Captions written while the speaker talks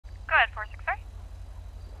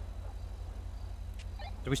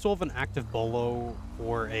Do we still have an active bolo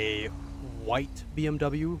for a white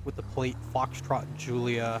BMW with the plate Foxtrot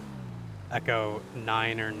Julia Echo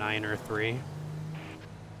 9 or 9 or 3?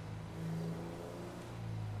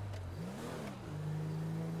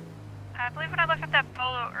 I believe when I looked at that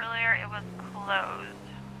polo earlier, it was closed.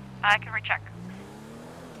 I can recheck.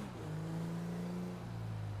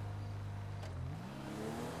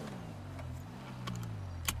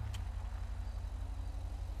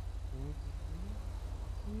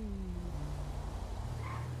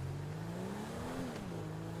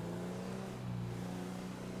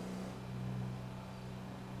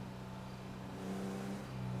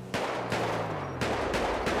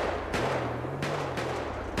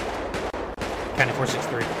 County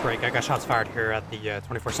 463, break. I got shots fired here at the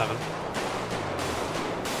 24/7.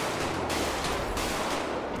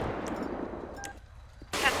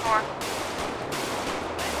 Four.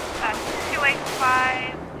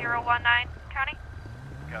 285019 County.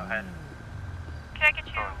 Go ahead. Can I get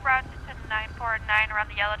you routed to 949 around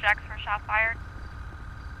the Yellow Jacks for shot fired?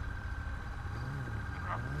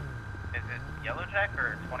 Is it Yellow Jack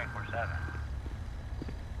or 24/7?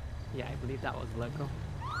 Yeah, I believe that was local.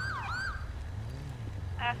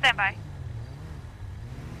 Stand by.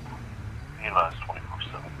 Eli's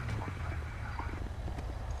 24/7.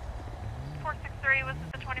 463 was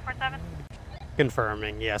it the 24/7?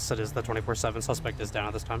 Confirming, yes, it is the 24/7. Suspect is down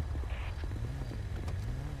at this time.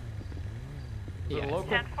 Yeah, local?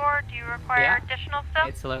 10-4, do you require additional still?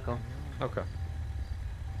 it's local. Okay.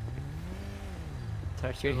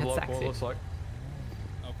 So shooting This at is local, taxi. looks like.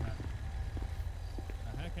 Okay.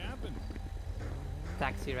 The heck happened?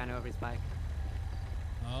 Taxi ran over his bike.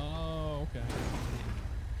 Oh, okay.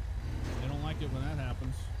 They don't like it when that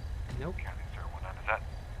happens. Nope. County 019, is that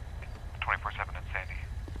 24/7 in Sandy?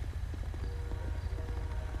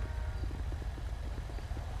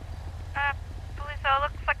 Police, so it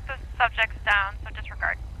looks like the subject's down, so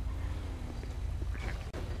disregard.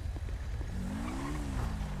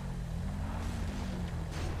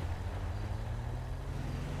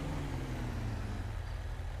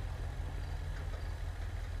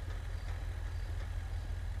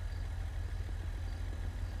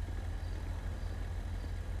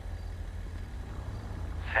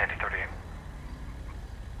 Sandy 38.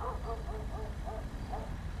 Go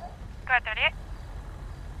ahead, 38.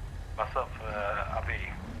 Myself, I'll be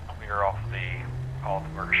off the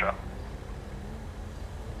burger shop.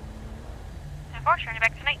 10-4, turn you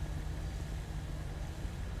back tonight.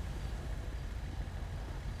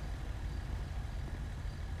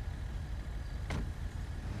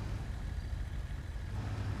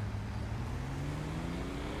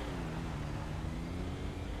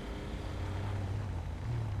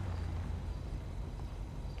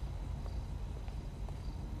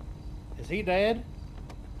 Is he dead?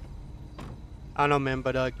 I don't know, man,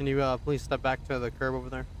 but can you please step back to the curb over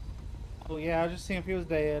there? Oh yeah, I was just seeing if he was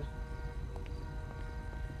dead.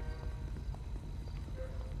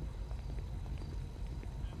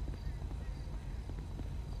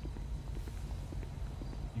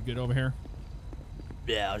 You good over here?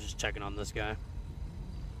 Yeah, I was just checking on this guy.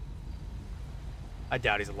 I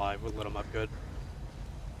doubt he's alive. We'll let him up good.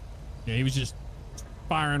 Yeah, he was just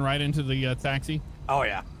firing right into the taxi. Oh,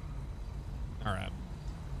 yeah. All right.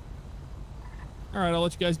 All right, I'll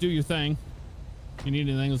let you guys do your thing. If you need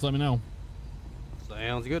anything, just let me know.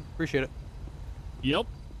 Sounds good. Appreciate it. Yep.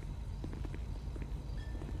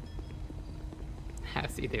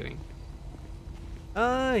 How's he doing?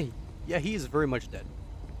 Yeah, he's very much dead.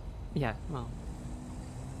 Yeah, well,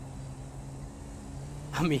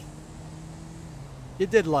 I mean, you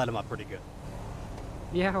did light him up pretty good.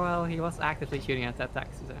 yeah, well, he was actively shooting at that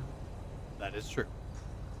taxi, so. That is true.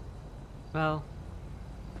 Well,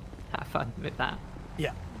 have fun with that.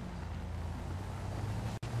 Yeah.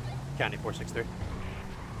 County 463. Go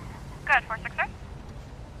ahead, 463.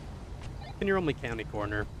 Can you roll me county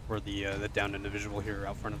coroner for the downed individual here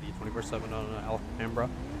out front of the 24/7 on Alhambra?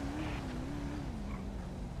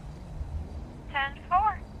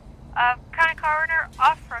 10-4. County coroner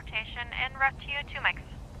off rotation en route to you, 2 mics.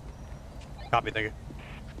 Copy, thank you.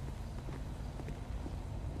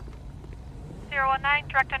 019,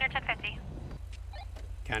 direct on your 1050.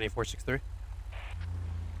 County 463.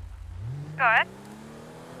 Go ahead.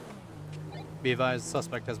 Be advised,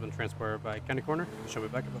 suspect has been transported by county coroner. Show me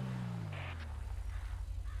back up.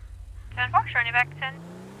 10-4, showing you back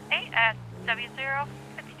 10-8 at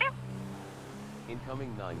W052.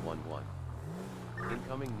 Incoming 911.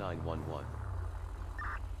 Incoming 911.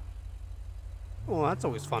 Well, that's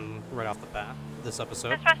always fun right off the bat, this episode.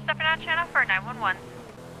 Dispatch stepping on channel for 911.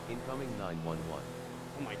 Incoming 911.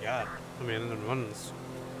 Oh my god. I mean, and one's...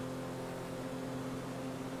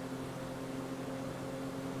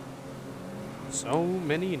 So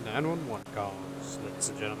many 911 calls, ladies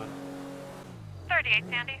and gentlemen. 38,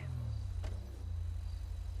 Sandy.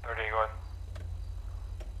 30, go ahead.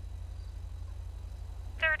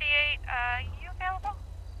 38, you available?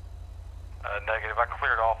 Negative. I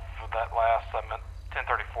cleared off with that last. I meant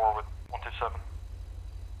 1034 with 127.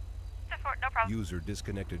 10-4, no problem. User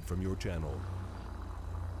disconnected from your channel.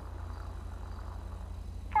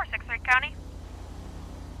 463, County.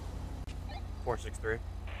 463.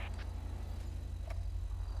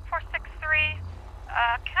 463,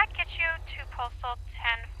 can I get you to postal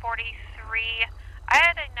 1043? I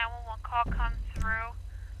had a 911 call come through.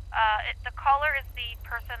 The caller is the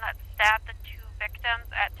person that stabbed the 2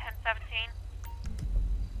 victims at 1017.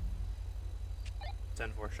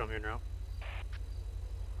 10-4, show me your route.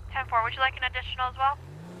 10-4, would you like an additional as well?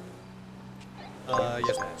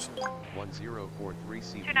 Yes, ma'am. 1043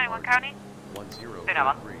 C. 291 County.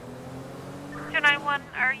 1043. 291,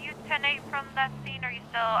 are you 10-8 from that scene, or are you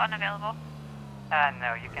still unavailable?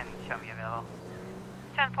 No, you can show me available.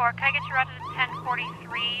 10-4, can I get you routed to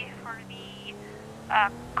 1043 for the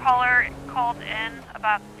caller called in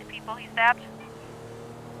about the people he stabbed?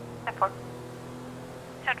 10-4.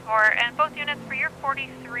 10-4, and both units for your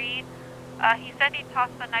 43, he said he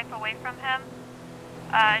tossed the knife away from him,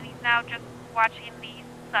 and he's now just watching the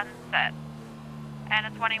sunset. And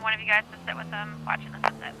it's wanting one of you guys to sit with him watching the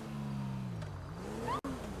sunset.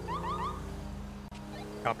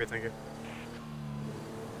 Copy, thank you.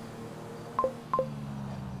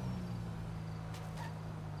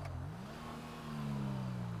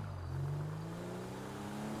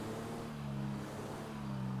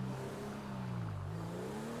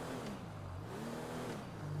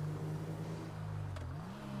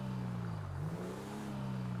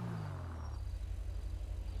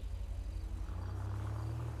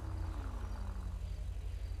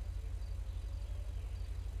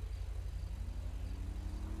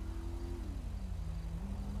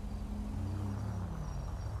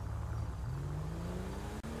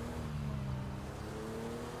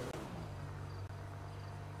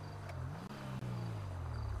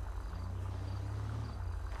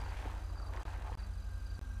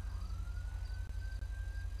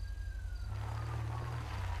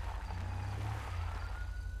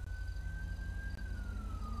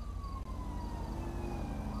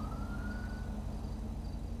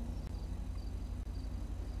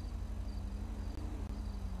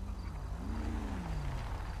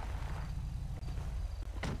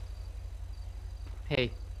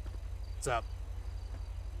 Hey. What's up?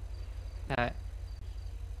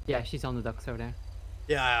 Yeah, she's on the docks over there.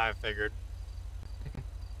 Yeah, I figured.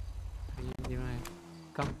 You wanna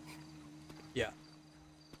come? Yeah.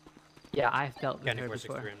 Yeah, I've dealt with County her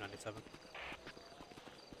 463 before. and 97.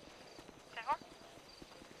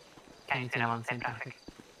 10-4? Anything on same traffic.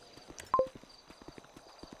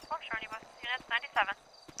 4, showing you both units, 97.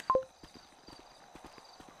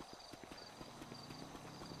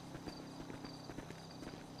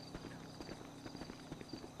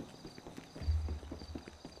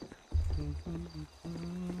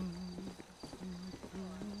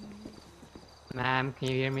 Ma'am, can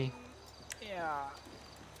you hear me? Yeah.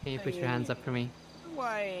 Can you put your hands up for me?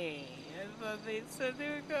 Why? I thought they said they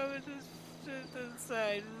were coming to sit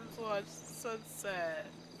inside and watch the sunset.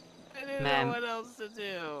 I didn't know what else to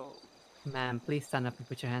do. Ma'am, please stand up and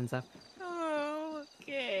put your hands up. Oh,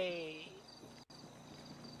 okay.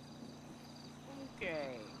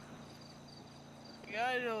 Okay.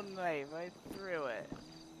 Got no knife. I threw it.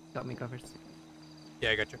 Got me covered.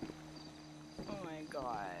 Yeah, I got you. Oh my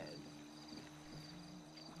god.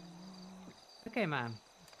 Okay, ma'am.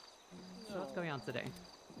 So what's going on today?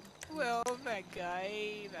 Well, that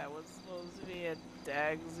guy that was supposed to be a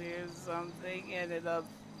taxi or something ended up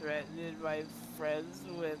threatening my friends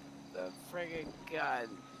with a friggin' gun.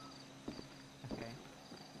 Okay.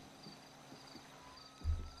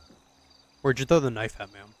 Where'd you throw the knife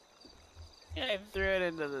at, ma'am? I threw it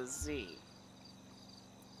into the sea.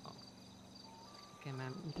 Okay,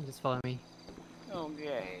 ma'am, you can just follow me.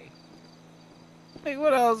 Okay. Like,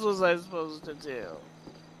 what else was I supposed to do? Time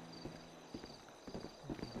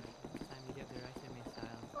you get the right to missile.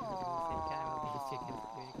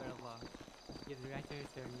 You have the right to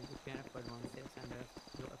return. If you can't afford one, sales sender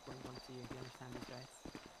will appoint one to you. Do you understand these rights?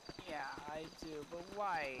 Yeah, I do, but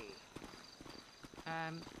why?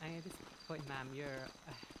 At this point, ma'am, you're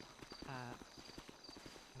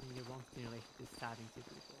wanted in relation to stabbing 2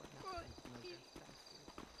 people, not attempted murder.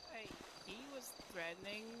 Hey, he was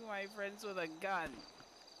threatening my friends with a gun.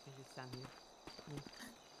 Can you stand here?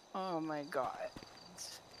 Oh my god.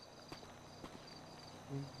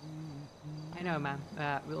 I know, ma'am.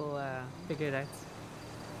 We'll figure it out.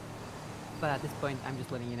 but at this point, I'm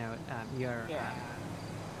just letting you know you're Yeah.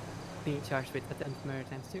 being charged with attempted murder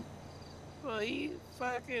times 2. Well, he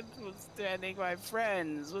fucking was threatening my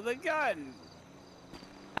friends with a gun.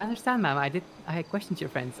 I understand, ma'am. I questioned your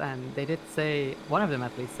friends, and they did say, one of them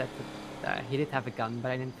at least said that he did have a gun,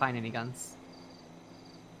 but I didn't find any guns.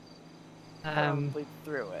 Probably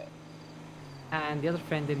threw it. And the other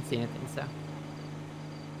friend didn't see anything, so.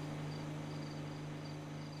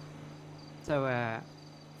 So,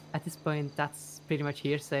 at this point, that's pretty much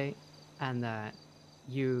hearsay, and I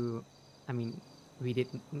mean, we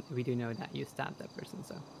do know that you stabbed that person,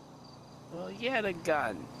 so. Well, he had a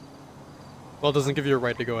gun. Well, it doesn't give you a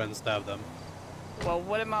right to go ahead and stab them. Well,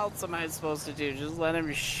 what else am I supposed to do? Just let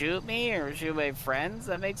him shoot me or shoot my friends?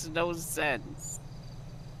 That makes no sense.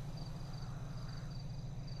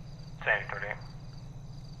 Sandy 38.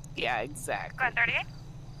 Yeah, exactly. Go ahead, 38.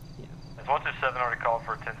 Is 127 already called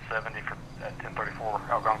for 1070 for at 1034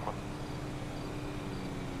 Algonquin?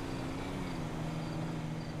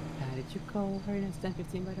 Did you call her in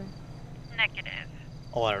 1015 by the way? Negative.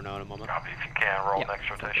 I'll let her know in a moment. Copy if you can. Roll Yeah, next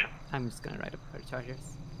it's okay. rotation. I'm just gonna write up her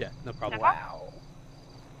chargers. Yeah, no problem. Wow.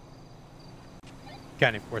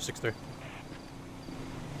 County 463.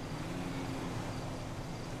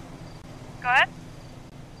 Go ahead.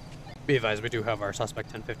 Be advised, we do have our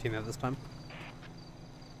suspect 1015 at this time.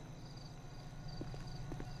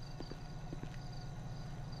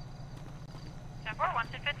 Ten 4,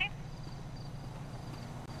 115.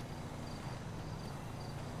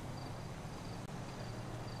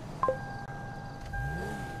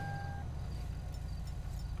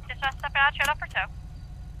 Dispatch stepping out, shut up for tow.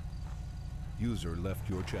 User left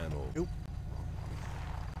your channel. Nope.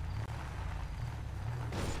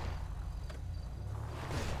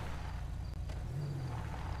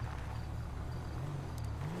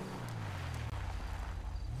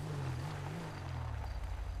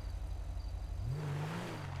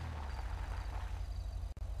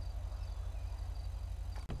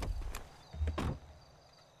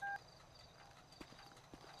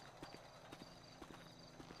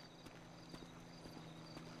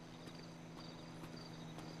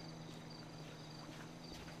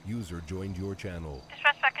 User joined your channel.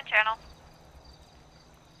 Dispatch second channel.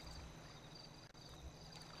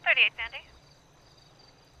 38, Sandy.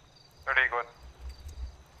 38, go ahead.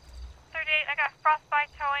 38, I got frostbite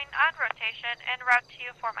towing on rotation en route to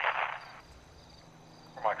you for my.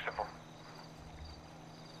 For Mike Simple.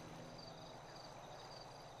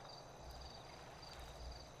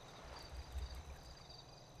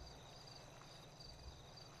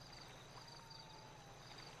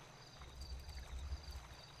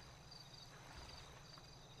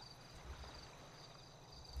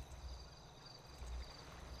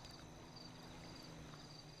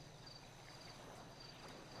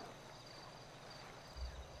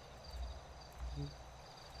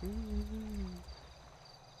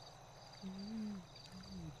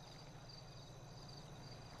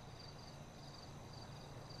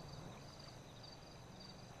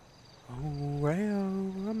 Oh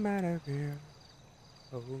well, I'm out of here.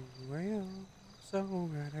 Oh well, so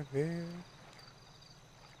out of here.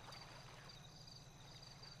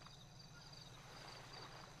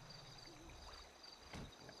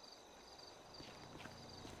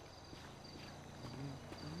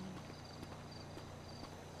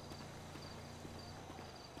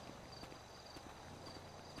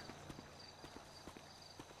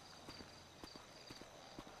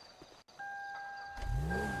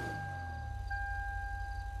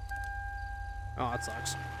 Oh, that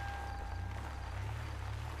sucks.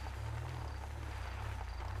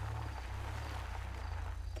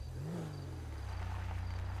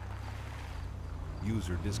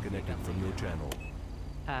 User disconnected from your channel.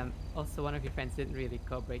 Also, one of your friends didn't really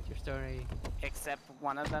corroborate your story. Except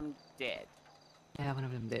one of them did. Yeah, one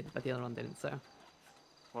of them did, but the other one didn't, so.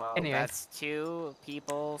 Well, Anyways. that's 2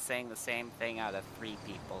 people saying the same thing out of 3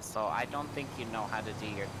 people, so I don't think you know how to do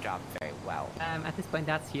your job very well. At this point,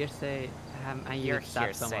 that's hearsay, and you You're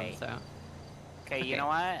stabbed someone, hearsay. so. Okay, you Okay. know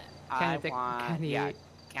what? I want, can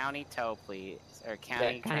county tow, please, or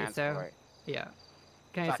county county tow? transport. Yeah.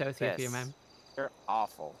 Can I Fuck associate with you, this. ma'am? You're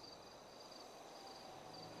awful.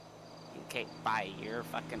 Okay, bye. You're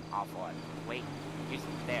fucking awful at. Wait, you're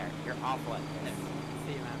there. You're awful at this.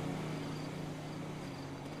 See you, ma'am.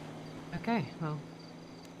 Okay, well.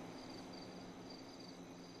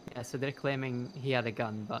 Yeah, so they're claiming he had a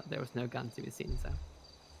gun, but there was no gun to be seen, so.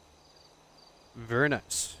 Very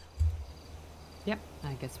nice. Yep,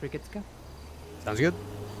 I guess we're good to go. Sounds good.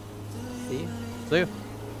 See you. See ya.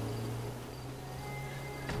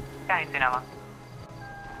 County 291.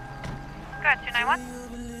 Go ahead, 291.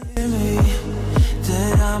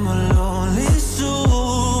 That I'm alone.